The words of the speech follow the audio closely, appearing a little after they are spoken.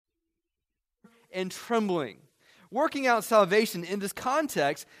and trembling. Working out salvation in this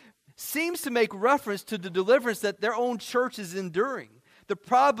context seems to make reference to the deliverance that their own church is enduring. The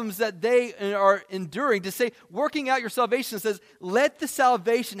problems that they are enduring. To say working out your salvation says, let the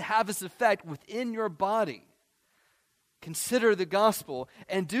salvation have its effect within your body. Consider the gospel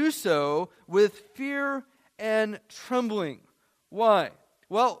and do so with fear and trembling. Why?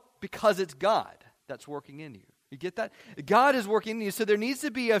 Well, because it's God that's working in you. You get that? God is working in you, so there needs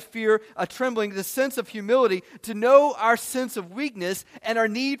to be a fear, a trembling, the sense of humility to know our sense of weakness and our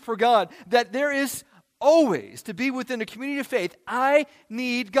need for God. That there is always, to be within a community of faith, I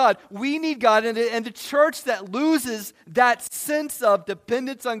need God. We need God, and the church that loses that sense of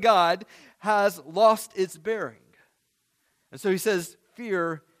dependence on God has lost its bearing. And so he says,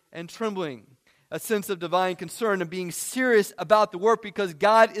 fear and trembling. A sense of divine concern and being serious about the work because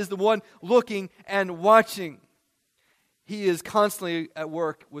God is the one looking and watching. He is constantly at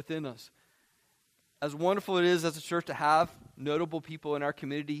work within us. As wonderful it is as a church to have notable people in our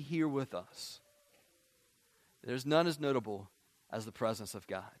community here with us, there's none as notable as the presence of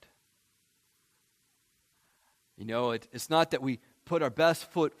God. You know, it's not that we put our best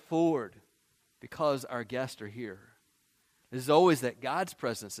foot forward because our guests are here. It is always that God's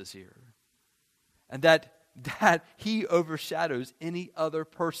presence is here. And that He overshadows any other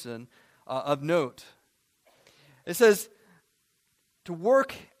person of note. It says, to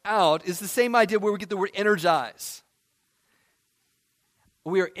work out is the same idea where we get the word energize.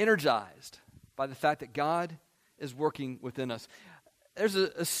 We are energized by the fact that God is working within us. There's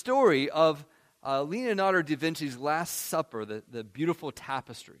a story of Leonardo da Vinci's Last Supper, the beautiful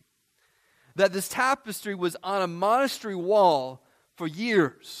tapestry. That this tapestry was on a monastery wall for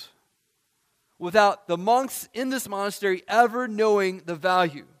years, without the monks in this monastery ever knowing the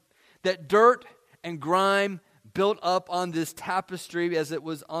value. That dirt and grime built up on this tapestry as it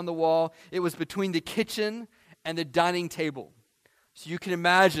was on the wall. It was between the kitchen and the dining table. So you can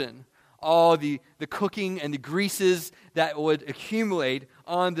imagine all the cooking and the greases that would accumulate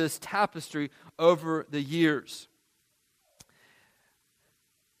on this tapestry over the years.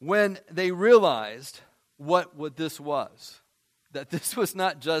 When they realized what this was, that this was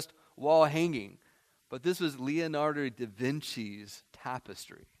not just wall hanging, but this was Leonardo da Vinci's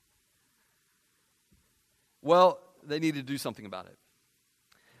tapestry. Well, they needed to do something about it.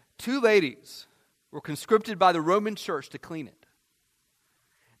 2 ladies were conscripted by the Roman Church to clean it.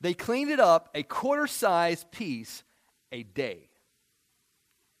 They cleaned it up a quarter-size piece a day.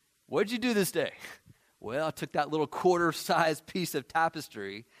 What did you do this day? Well, I took that little quarter-size piece of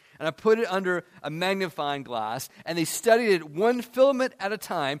tapestry and I put it under a magnifying glass, and they studied it one filament at a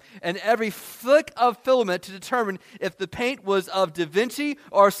time, and every flick of filament to determine if the paint was of Da Vinci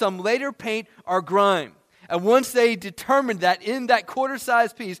or some later paint or grime. And once they determined that in that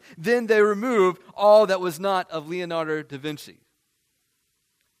quarter-size piece, then they removed all that was not of Leonardo da Vinci.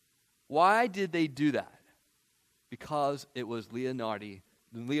 Why did they do that? Because it was Leonardo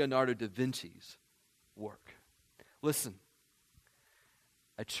da Vinci's work. Listen,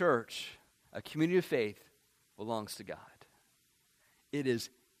 a church, a community of faith belongs to God. It is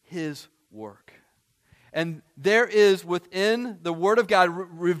His work. And there is within the Word of God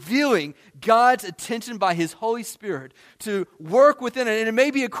revealing God's attention by His Holy Spirit to work within it. And it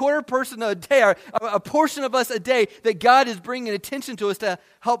may be a quarter person a day, or a portion of us a day, that God is bringing attention to us to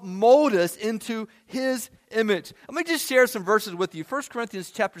help mold us into His image. Let me just share some verses with you. 1 Corinthians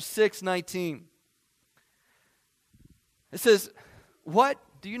chapter 6:19. It says, "What?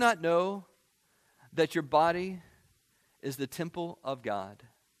 Do you not know that your body is the temple of God?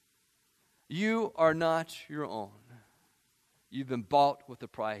 You are not your own. You've been bought with a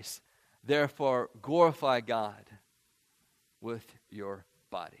price. Therefore, glorify God with your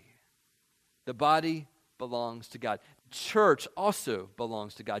body." The body belongs to God. Church also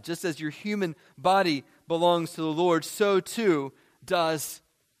belongs to God. Just as your human body belongs to the Lord, so too does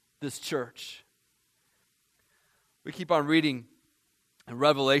this church. We keep on reading in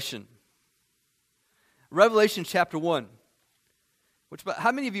Revelation. Revelation chapter 1.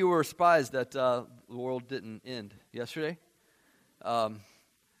 How many of you were surprised that the world didn't end yesterday? September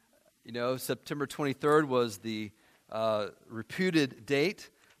 23rd was the reputed date,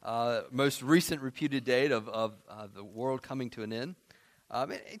 most recent reputed date of the world coming to an end.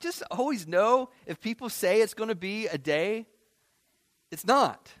 Just always know, if people say it's going to be a day, it's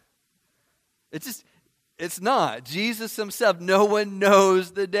not. It's not. Jesus Himself, no one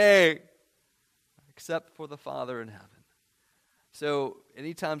knows the day except for the Father in heaven. So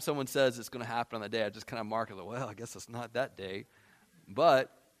anytime someone says it's going to happen on that day, I just kind of mark it, well, I guess it's not that day. But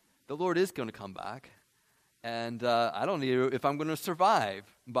the Lord is going to come back. And I don't know if I'm going to survive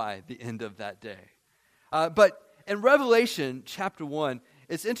by the end of that day. But in Revelation chapter 1,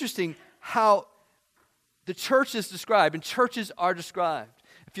 it's interesting how the church is described, and churches are described.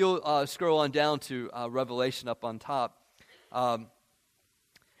 If you'll scroll on down to Revelation up on top,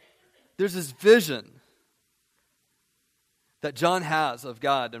 there's this vision that John has of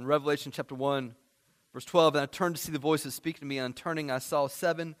God in Revelation chapter 1, verse 12. And I turned to see the voices speaking to me, and turning I saw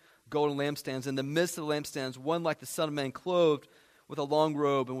 7 golden lampstands. In the midst of the lampstands, one like the Son of Man, clothed with a long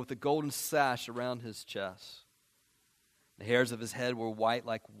robe and with a golden sash around his chest. The hairs of his head were white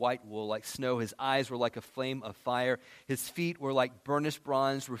like white wool, like snow. His eyes were like a flame of fire. His feet were like burnished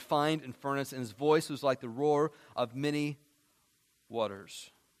bronze, refined in furnace, and his voice was like the roar of many waters.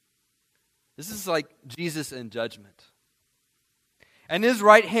 This is like Jesus in judgment. And in his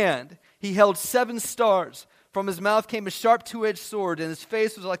right hand he held 7 stars. From his mouth came a sharp 2-edged sword, and his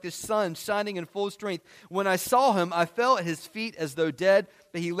face was like the sun shining in full strength. When I saw him, I fell at his feet as though dead,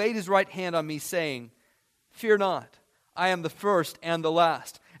 but he laid his right hand on me, saying, "Fear not, I am the first and the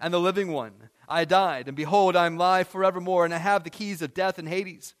last, and the living one. I died, and behold, I am alive forevermore, and I have the keys of death and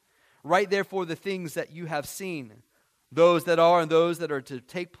Hades. Write therefore the things that you have seen, those that are and those that are to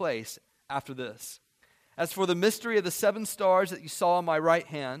take place after this. As for the mystery of the 7 stars that you saw on my right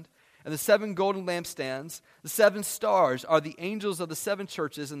hand, and the 7 golden lampstands, the 7 stars are the angels of the 7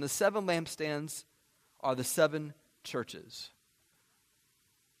 churches, and the 7 lampstands are the 7 churches."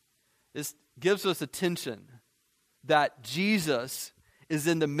 This gives us attention that Jesus is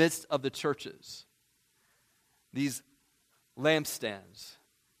in the midst of the churches. These lampstands,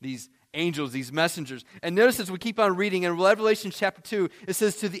 these angels, these messengers. And notice as we keep on reading in Revelation chapter 2, it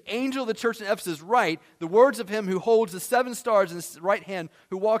says, "To the angel of the church in Ephesus write the words of him who holds the 7 stars in his right hand,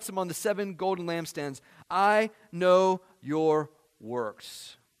 who walks among the 7 golden lampstands. I know your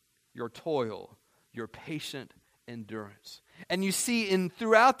works, your toil, your patient endurance." And you see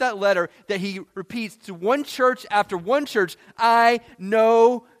throughout that letter that he repeats to one church after one church, "I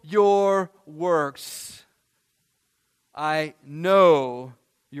know your works. I know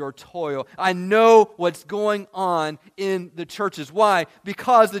your toil. I know what's going on in the churches." Why?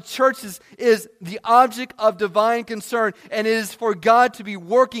 Because the churches is the object of divine concern, and it is for God to be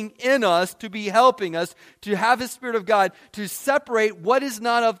working in us, to be helping us, to have His Spirit of God, to separate what is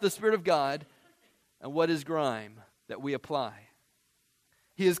not of the Spirit of God and what is grime that we apply.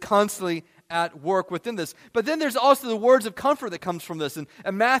 He is constantly at work within this. But then there's also the words of comfort that comes from this. In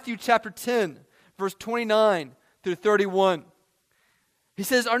Matthew chapter 10, verse 29 through 31, he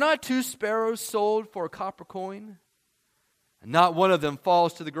says, "Are not 2 sparrows sold for a copper coin? And not one of them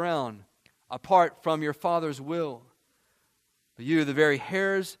falls to the ground apart from your Father's will. But you, the very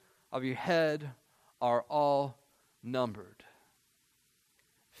hairs of your head, are all numbered.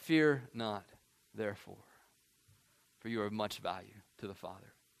 Fear not, therefore, for you are of much value to the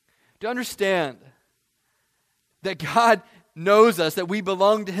Father." To understand that God knows us, that we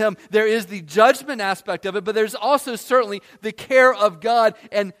belong to Him, there is the judgment aspect of it, but there's also certainly the care of God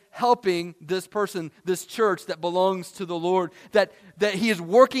and helping this person, this church that belongs to the Lord, that He is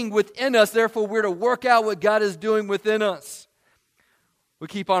working within us, therefore we're to work out what God is doing within us. We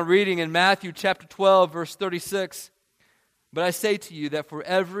keep on reading in Matthew chapter 12, verse 36, "But I say to you that for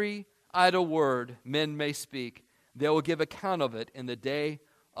every idle word men may speak, they will give account of it in the day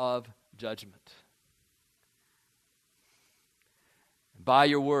of judgment. By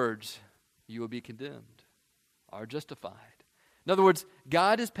your words you will be condemned or justified." In other words,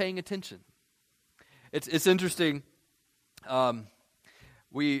 God is paying attention. It's interesting.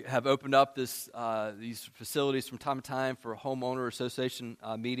 We have opened up these facilities from time to time for homeowner association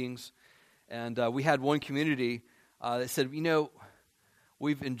meetings, and we had one community that said,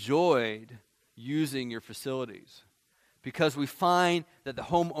 "We've enjoyed using your facilities because we find that the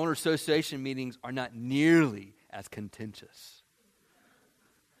homeowner association meetings are not nearly as contentious."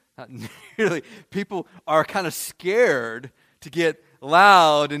 Not nearly. People are kind of scared to get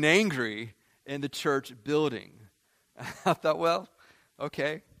loud and angry in the church building. I thought, well,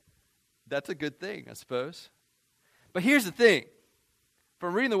 okay, that's a good thing, I suppose. But here's the thing.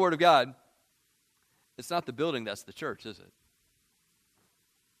 From reading the Word of God, it's not the building that's the church, is it?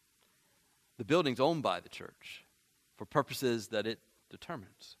 The building's owned by the church for purposes that it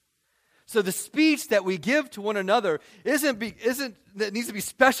determines. So the speech that we give to one another isn't that needs to be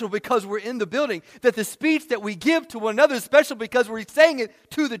special because we're in the building. That the speech that we give to one another is special because we're saying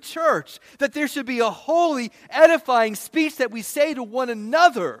it to the church. That there should be a holy, edifying speech that we say to one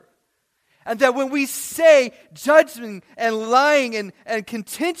another. And that when we say judgment and lying and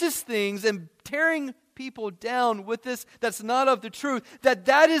contentious things and tearing people down with this that's not of the truth,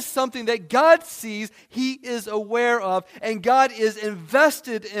 that is something that God sees, He is aware of, and God is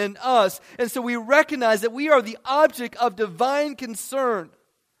invested in us. And so we recognize that we are the object of divine concern.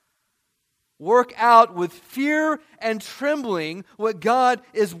 Work out with fear and trembling what God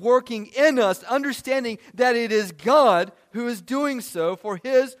is working in us, understanding that it is God who is doing so for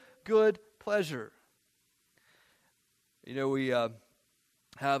His good pleasure. You know, we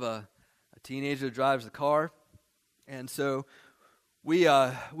have a teenager that drives a car, and so we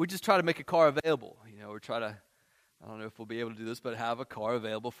just try to make a car available. You know, we try to, I don't know if we'll be able to do this, but have a car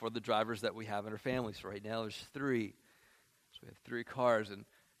available for the drivers that we have in our families. So right now there's 3. So we have 3 cars, and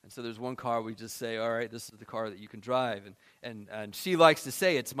so there's one car we just say, all right, this is the car that you can drive. And she likes to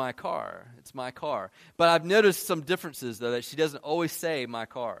say, it's my car. It's my car. But I've noticed some differences, though, that she doesn't always say my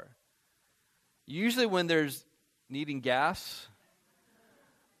car. Usually when there's needing gas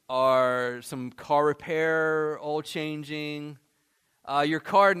or some car repair, oil changing, your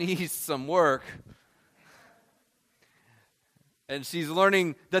car needs some work. And she's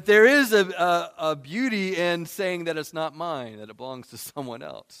learning that there is a beauty in saying that it's not mine, that it belongs to someone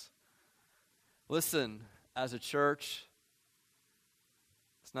else. Listen, as a church,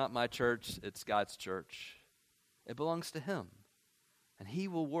 it's not my church, it's God's church. It belongs to Him. And He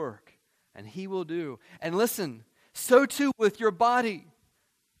will work, and He will do. And listen, so too with your body.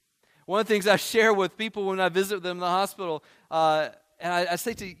 One of the things I share with people when I visit them in the hospital, and I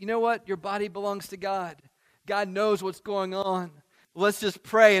say to you, you know what? Your body belongs to God. God knows what's going on. Let's just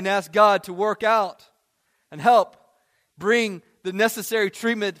pray and ask God to work out and help bring the necessary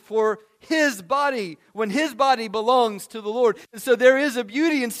treatment for His body when His body belongs to the Lord. And so there is a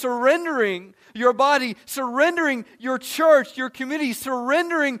beauty in surrendering your body, surrendering your church, your community,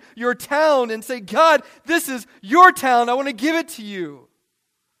 surrendering your town and say, God, this is your town. I want to give it to you.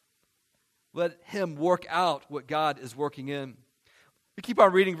 Let Him work out what God is working in. We keep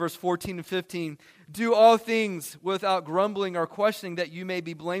on reading verse 14 and 15. Do all things without grumbling or questioning, that you may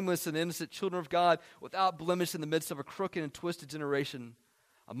be blameless and innocent children of God, without blemish in the midst of a crooked and twisted generation,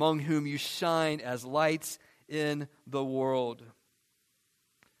 among whom you shine as lights in the world.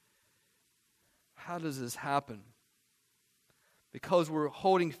 How does this happen? Because we're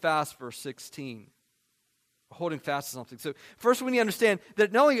holding fast, verse 16. Holding fast to something. So first we need to understand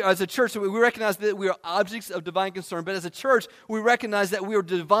that not only as a church, we recognize that we are objects of divine concern, but as a church, we recognize that we are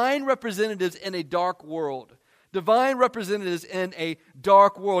divine representatives in a dark world. Divine representatives in a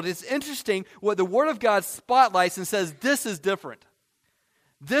dark world. It's interesting what the Word of God spotlights and says, this is different.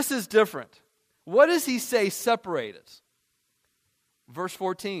 This is different. What does He say separate us? Verse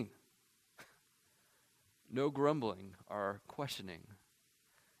 14. No grumbling or questioning.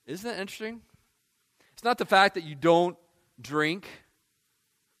 Isn't that interesting? It's not the fact that you don't drink.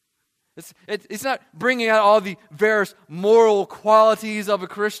 It's not bringing out all the various moral qualities of a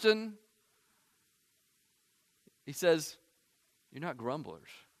Christian. He says, you're not grumblers.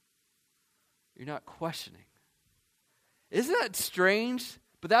 You're not questioning. Isn't that strange?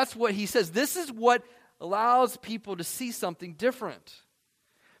 But that's what he says. This is what allows people to see something different.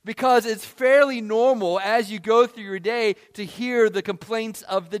 Because it's fairly normal as you go through your day to hear the complaints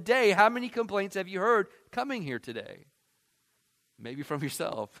of the day. How many complaints have you heard coming here today? Maybe from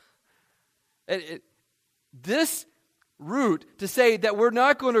yourself. This root to say that we're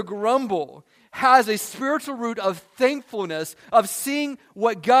not going to grumble has a spiritual root of thankfulness, of seeing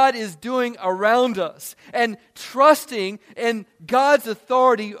what God is doing around us and trusting in God's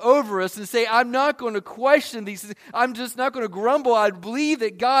authority over us and say, I'm not going to question these things. I'm just not going to grumble. I believe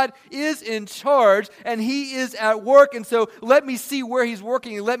that God is in charge and He is at work. And so let me see where He's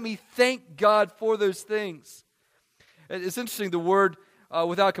working and let me thank God for those things. It's interesting, the word,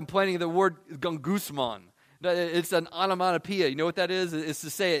 without complaining, the word gusman. It's an onomatopoeia. You know what that is? It's to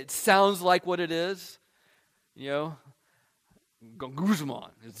say it sounds like what it is. You know?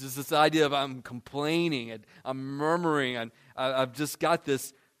 Guzman. It's just this idea of I'm complaining and I'm murmuring and I've just got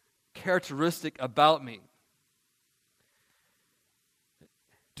this characteristic about me.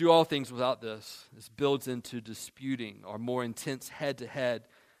 Do all things without this. This builds into disputing or more intense head-to-head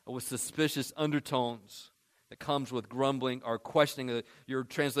with suspicious undertones that comes with grumbling or questioning. Your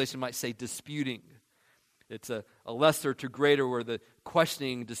translation might say disputing. It's a lesser to greater where the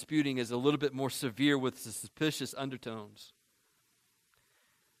questioning, disputing is a little bit more severe with the suspicious undertones.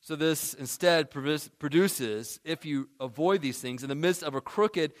 So this instead produces, if you avoid these things, in the midst of a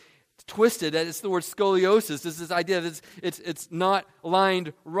crooked, twisted, it's the word scoliosis, this idea that it's not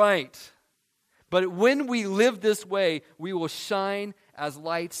lined right. But when we live this way, we will shine as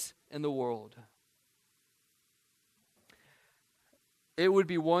lights in the world. It would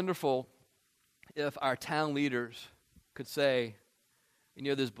be wonderful if our town leaders could say,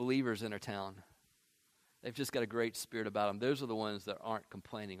 there's believers in our town. They've just got a great spirit about them. Those are the ones that aren't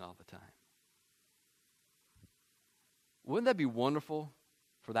complaining all the time. Wouldn't that be wonderful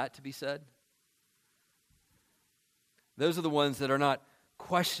for that to be said? Those are the ones that are not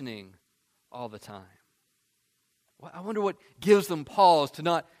questioning all the time. Well, I wonder what gives them pause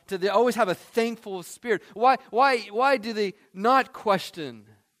to they always have a thankful spirit. Why do they not question?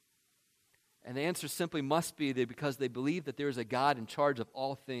 And the answer simply must be that because they believe that there is a God in charge of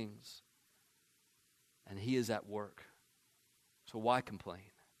all things. And He is at work. So why complain?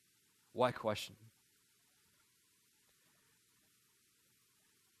 Why question?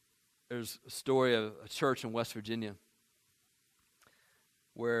 There's a story of a church in West Virginia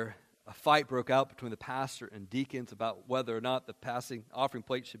where a fight broke out between the pastor and deacons about whether or not the passing offering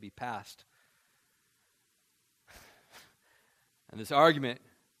plate should be passed. And this argument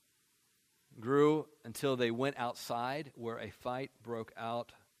grew until they went outside where a fight broke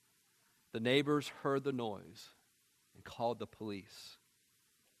out. The neighbors heard the noise and called the police.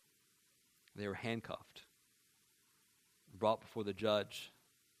 They were handcuffed, brought before the judge,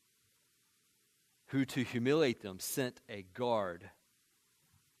 who, to humiliate them, sent a guard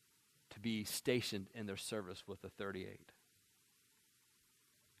to be stationed in their service with a .38.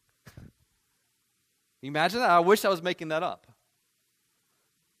 Can you imagine that? I wish I was making that up.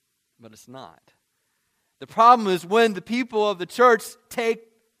 But it's not. The problem is when the people of the church take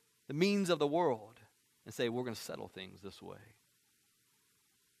the means of the world and say, we're going to settle things this way.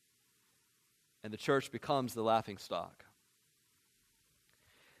 And the church becomes the laughingstock.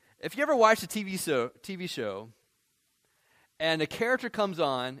 If you ever watch a TV show, and a character comes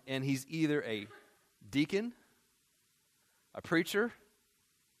on, and he's either a deacon, a preacher,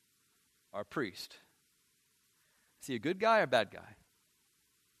 or a priest, is he a good guy or a bad guy?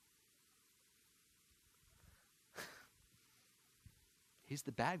 He's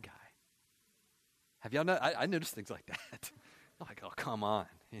the bad guy. Have y'all noticed? I noticed things like that. I'm like, oh, come on.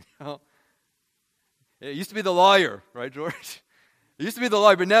 It used to be the lawyer, right, George? It used to be the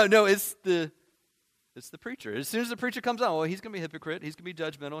lawyer, but no, it's the preacher. As soon as the preacher comes on, well, he's going to be a hypocrite. He's going to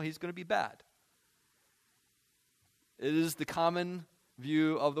be judgmental. He's going to be bad. It is the common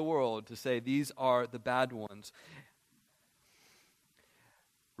view of the world to say these are the bad ones.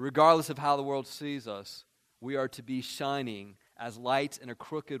 Regardless of how the world sees us, we are to be shining as lights in a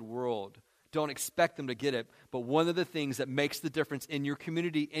crooked world. Don't expect them to get it, but one of the things that makes the difference in your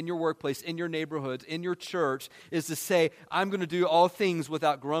community, in your workplace, in your neighborhoods, in your church, is to say, I'm going to do all things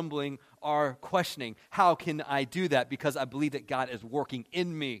without grumbling or questioning. How can I do that? Because I believe that God is working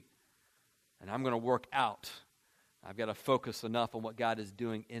in me, and I'm going to work out. I've got to focus enough on what God is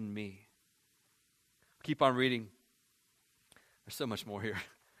doing in me. Keep on reading. There's so much more here.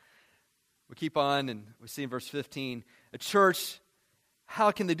 We keep on, and we see in verse 15, a church,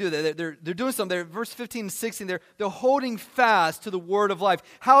 how can they do that? They're doing something. They're, verse 15 and 16, they're holding fast to the word of life.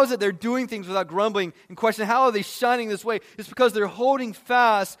 How is it they're doing things without grumbling and questioning? How are they shining this way? It's because they're holding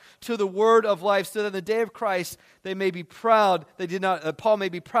fast to the word of life so that in the day of Christ they may be proud. Paul may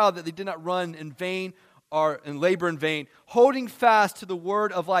be proud that they did not run in vain or in labor in vain, holding fast to the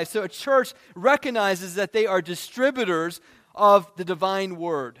word of life. So a church recognizes that they are distributors of the divine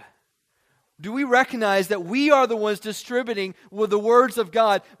word. Do we recognize that we are the ones distributing with the words of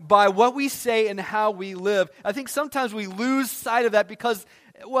God by what we say and how we live? I think sometimes we lose sight of that because,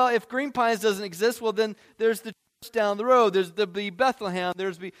 well, if Green Pines doesn't exist, well, then there's the church down the road. There's the Bethlehem.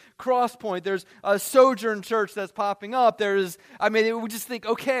 There's the Cross Point. There's a Sojourn Church that's popping up. We just think,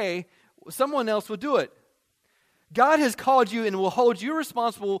 okay, someone else will do it. God has called you and will hold you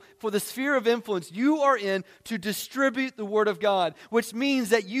responsible for the sphere of influence you are in to distribute the Word of God, which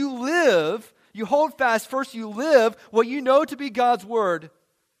means that you hold fast, first you live what you know to be God's Word.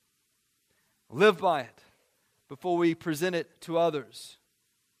 Live by it before we present it to others.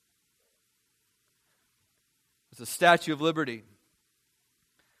 There's a Statue of Liberty. It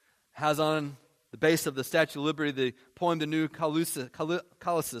has on the base of the Statue of Liberty the poem, The New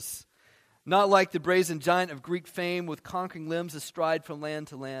Colossus. Not like the brazen giant of Greek fame with conquering limbs astride from land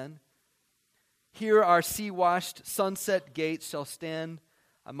to land. Here our sea-washed sunset gates shall stand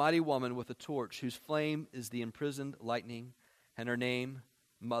a mighty woman with a torch whose flame is the imprisoned lightning and her name,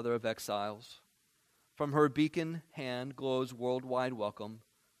 Mother of Exiles. From her beacon hand glows worldwide welcome.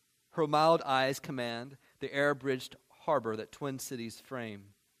 Her mild eyes command the air-bridged harbor that twin cities frame.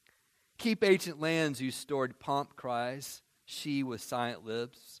 Keep ancient lands, you stored pomp cries, she with silent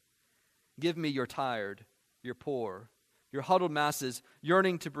lips. Give me your tired, your poor, your huddled masses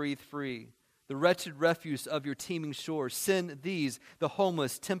yearning to breathe free, the wretched refuse of your teeming shores. Send these, the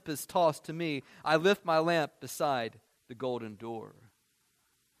homeless, tempest-tossed to me. I lift my lamp beside the golden door.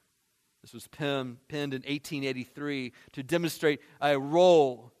 This was penned in 1883 to demonstrate a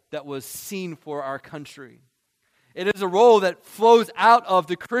role that was seen for our country. It is a role that flows out of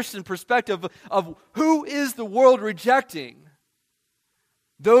the Christian perspective of who is the world rejecting.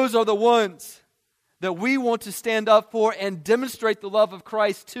 Those are the ones that we want to stand up for and demonstrate the love of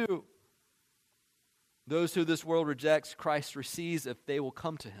Christ to. Those who this world rejects, Christ receives if they will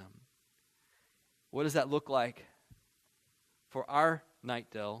come to Him. What does that look like for our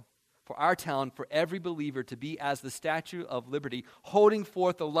Knightdale, for our town, for every believer to be as the Statue of Liberty, holding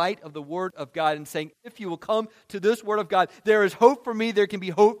forth the light of the Word of God and saying, if you will come to this Word of God, there is hope for me, there can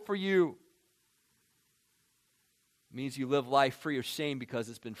be hope for you. It means you live life free of shame because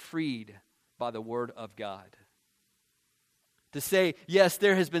it's been freed by the Word of God. To say, yes,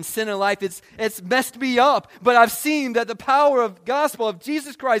 there has been sin in life, it's messed me up, but I've seen that the power of the gospel of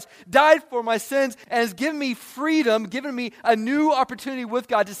Jesus Christ died for my sins and has given me freedom, given me a new opportunity with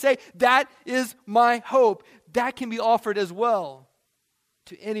God. To say, that is my hope. That can be offered as well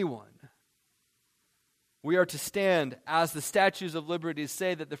to anyone. We are to stand as the statues of liberty to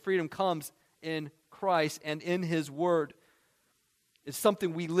say that the freedom comes in Christ and in His Word. It's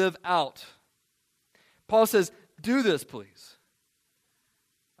something we live out. Paul says, do this, please.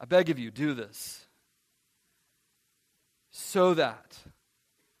 I beg of you, do this. So that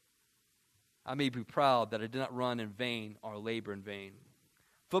I may be proud that I did not run in vain or labor in vain.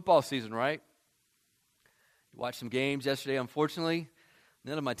 Football season, right? You watched some games yesterday. Unfortunately,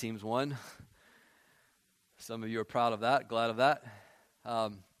 none of my teams won. Some of you are proud of that, glad of that.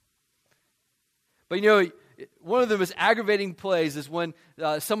 But you know, one of the most aggravating plays is when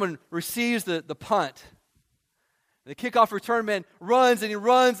someone receives the punt. The kickoff return man runs, and he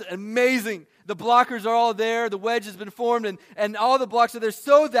runs amazing. The blockers are all there. The wedge has been formed, and all the blocks are there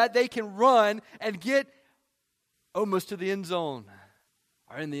so that they can run and get almost to the end zone,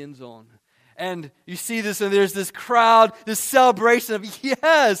 or in the end zone. And you see this, and there's this crowd, this celebration of,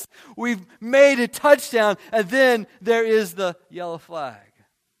 yes, we've made a touchdown. And then there is the yellow flag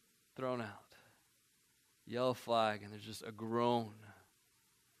thrown out. Yellow flag, and there's just a groan.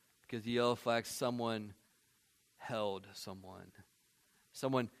 Because the yellow flag, someone held someone.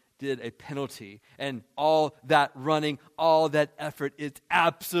 Someone did a penalty. And all that running, all that effort, it's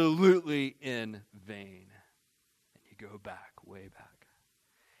absolutely in vain. And you go back, way back.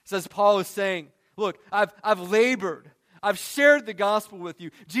 It says Paul is saying, look, I've labored. I've shared the gospel with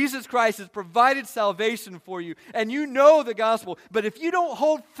you. Jesus Christ has provided salvation for you, and you know the gospel. But if you don't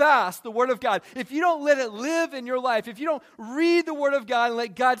hold fast the Word of God, if you don't let it live in your life, if you don't read the Word of God and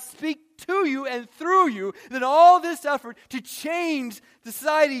let God speak to you and through you, then all this effort to change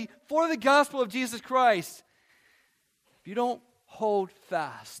society for the gospel of Jesus Christ, if you don't hold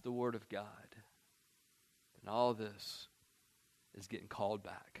fast the Word of God, then all this is getting called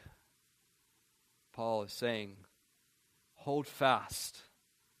back. Paul is saying, hold fast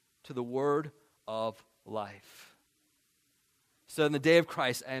to the word of life. So in the day of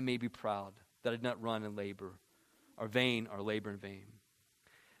Christ, I may be proud that I did not run in labor, or labor in vain.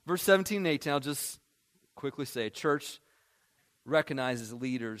 Verse 17 and 18, I'll just quickly say, church recognizes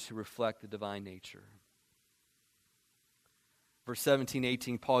leaders who reflect the divine nature. Verse 17,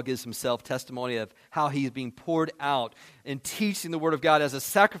 18, Paul gives himself testimony of how he's being poured out in teaching the Word of God as a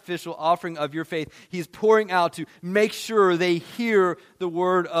sacrificial offering of your faith. He's pouring out to make sure they hear the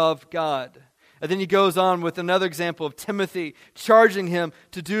Word of God. And then he goes on with another example of Timothy, charging him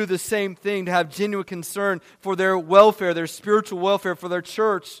to do the same thing, to have genuine concern for their welfare, their spiritual welfare, for their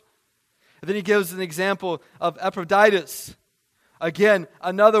church. And then he gives an example of Epaphroditus. Again,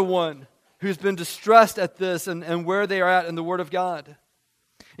 another one who's been distressed at this and where they are at in the Word of God.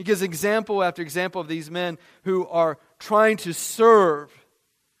 He gives example after example of these men who are trying to serve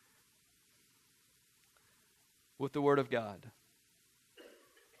with the Word of God.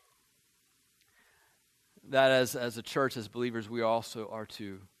 That as a church, as believers, we also are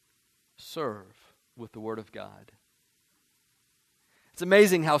to serve with the Word of God. It's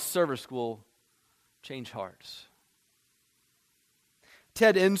amazing how service will change hearts.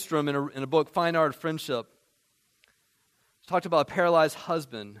 Ted Enstrom, in a book, Fine Art of Friendship, talked about a paralyzed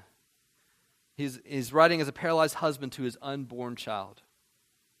husband. He's writing as a paralyzed husband to his unborn child.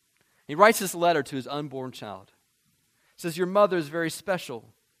 He writes this letter to his unborn child. He says, your mother is very special.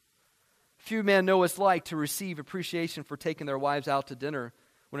 Few men know what it's like to receive appreciation for taking their wives out to dinner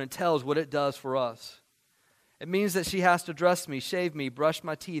when it tells what it does for us. It means that she has to dress me, shave me, brush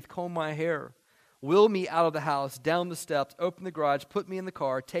my teeth, comb my hair, wheel me out of the house, down the steps, open the garage, put me in the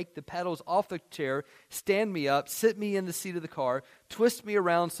car, take the pedals off the chair, stand me up, sit me in the seat of the car, twist me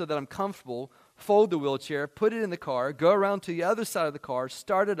around so that I'm comfortable, fold the wheelchair, put it in the car, go around to the other side of the car,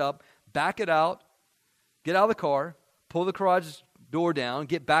 start it up, back it out, get out of the car, pull the garage door down,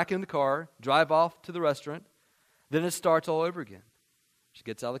 get back in the car, drive off to the restaurant. Then it starts all over again. She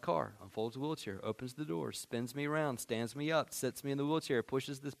gets out of the car, unfolds the wheelchair, opens the door, spins me around, stands me up, sits me in the wheelchair,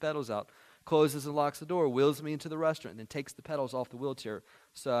 pushes the pedals out, closes and locks the door, wheels me into the restaurant, and then takes the pedals off the wheelchair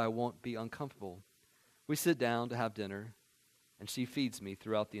so I won't be uncomfortable. We sit down to have dinner, and she feeds me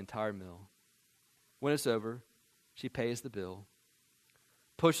throughout the entire meal. When it's over, she pays the bill,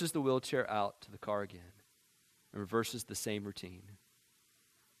 pushes the wheelchair out to the car again, and reverses the same routine.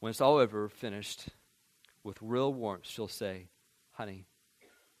 When it's all over, finished, with real warmth, she'll say, "Honey,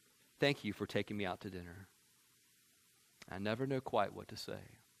 thank you for taking me out to dinner. I never know quite what to say."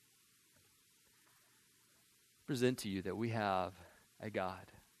 Present to you that we have a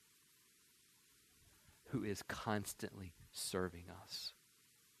God who is constantly serving us,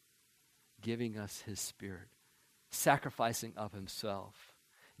 giving us his Spirit, sacrificing of himself,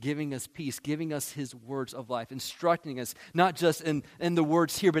 giving us peace, giving us his words of life, instructing us not just in the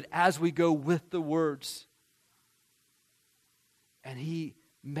words here, but as we go with the words. And he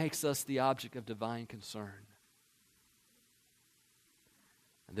makes us the object of divine concern.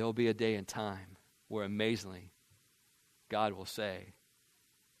 And there will be a day and time where amazingly God will say,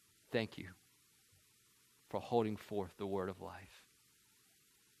 "Thank you for holding forth the word of life.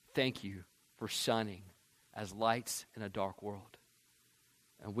 Thank you for shining as lights in a dark world."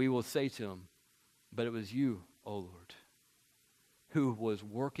 And we will say to him, "But it was you, O Lord, who was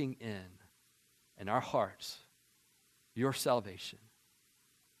working in our hearts your salvation.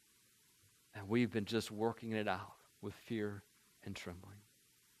 And we've been just working it out with fear and trembling."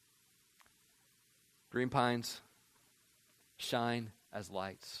 Green Pines shine as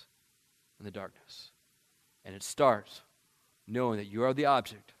lights in the darkness. And it starts knowing that you are the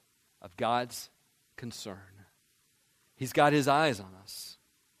object of God's concern. He's got his eyes on us.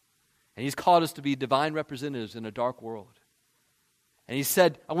 And he's called us to be divine representatives in a dark world. And he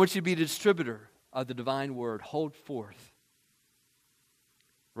said, "I want you to be the distributor of the divine word. Hold forth.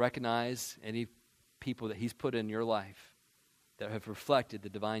 Recognize any people that he's put in your life that have reflected the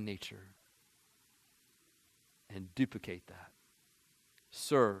divine nature. And duplicate that.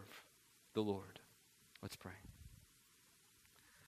 Serve the Lord." Let's pray.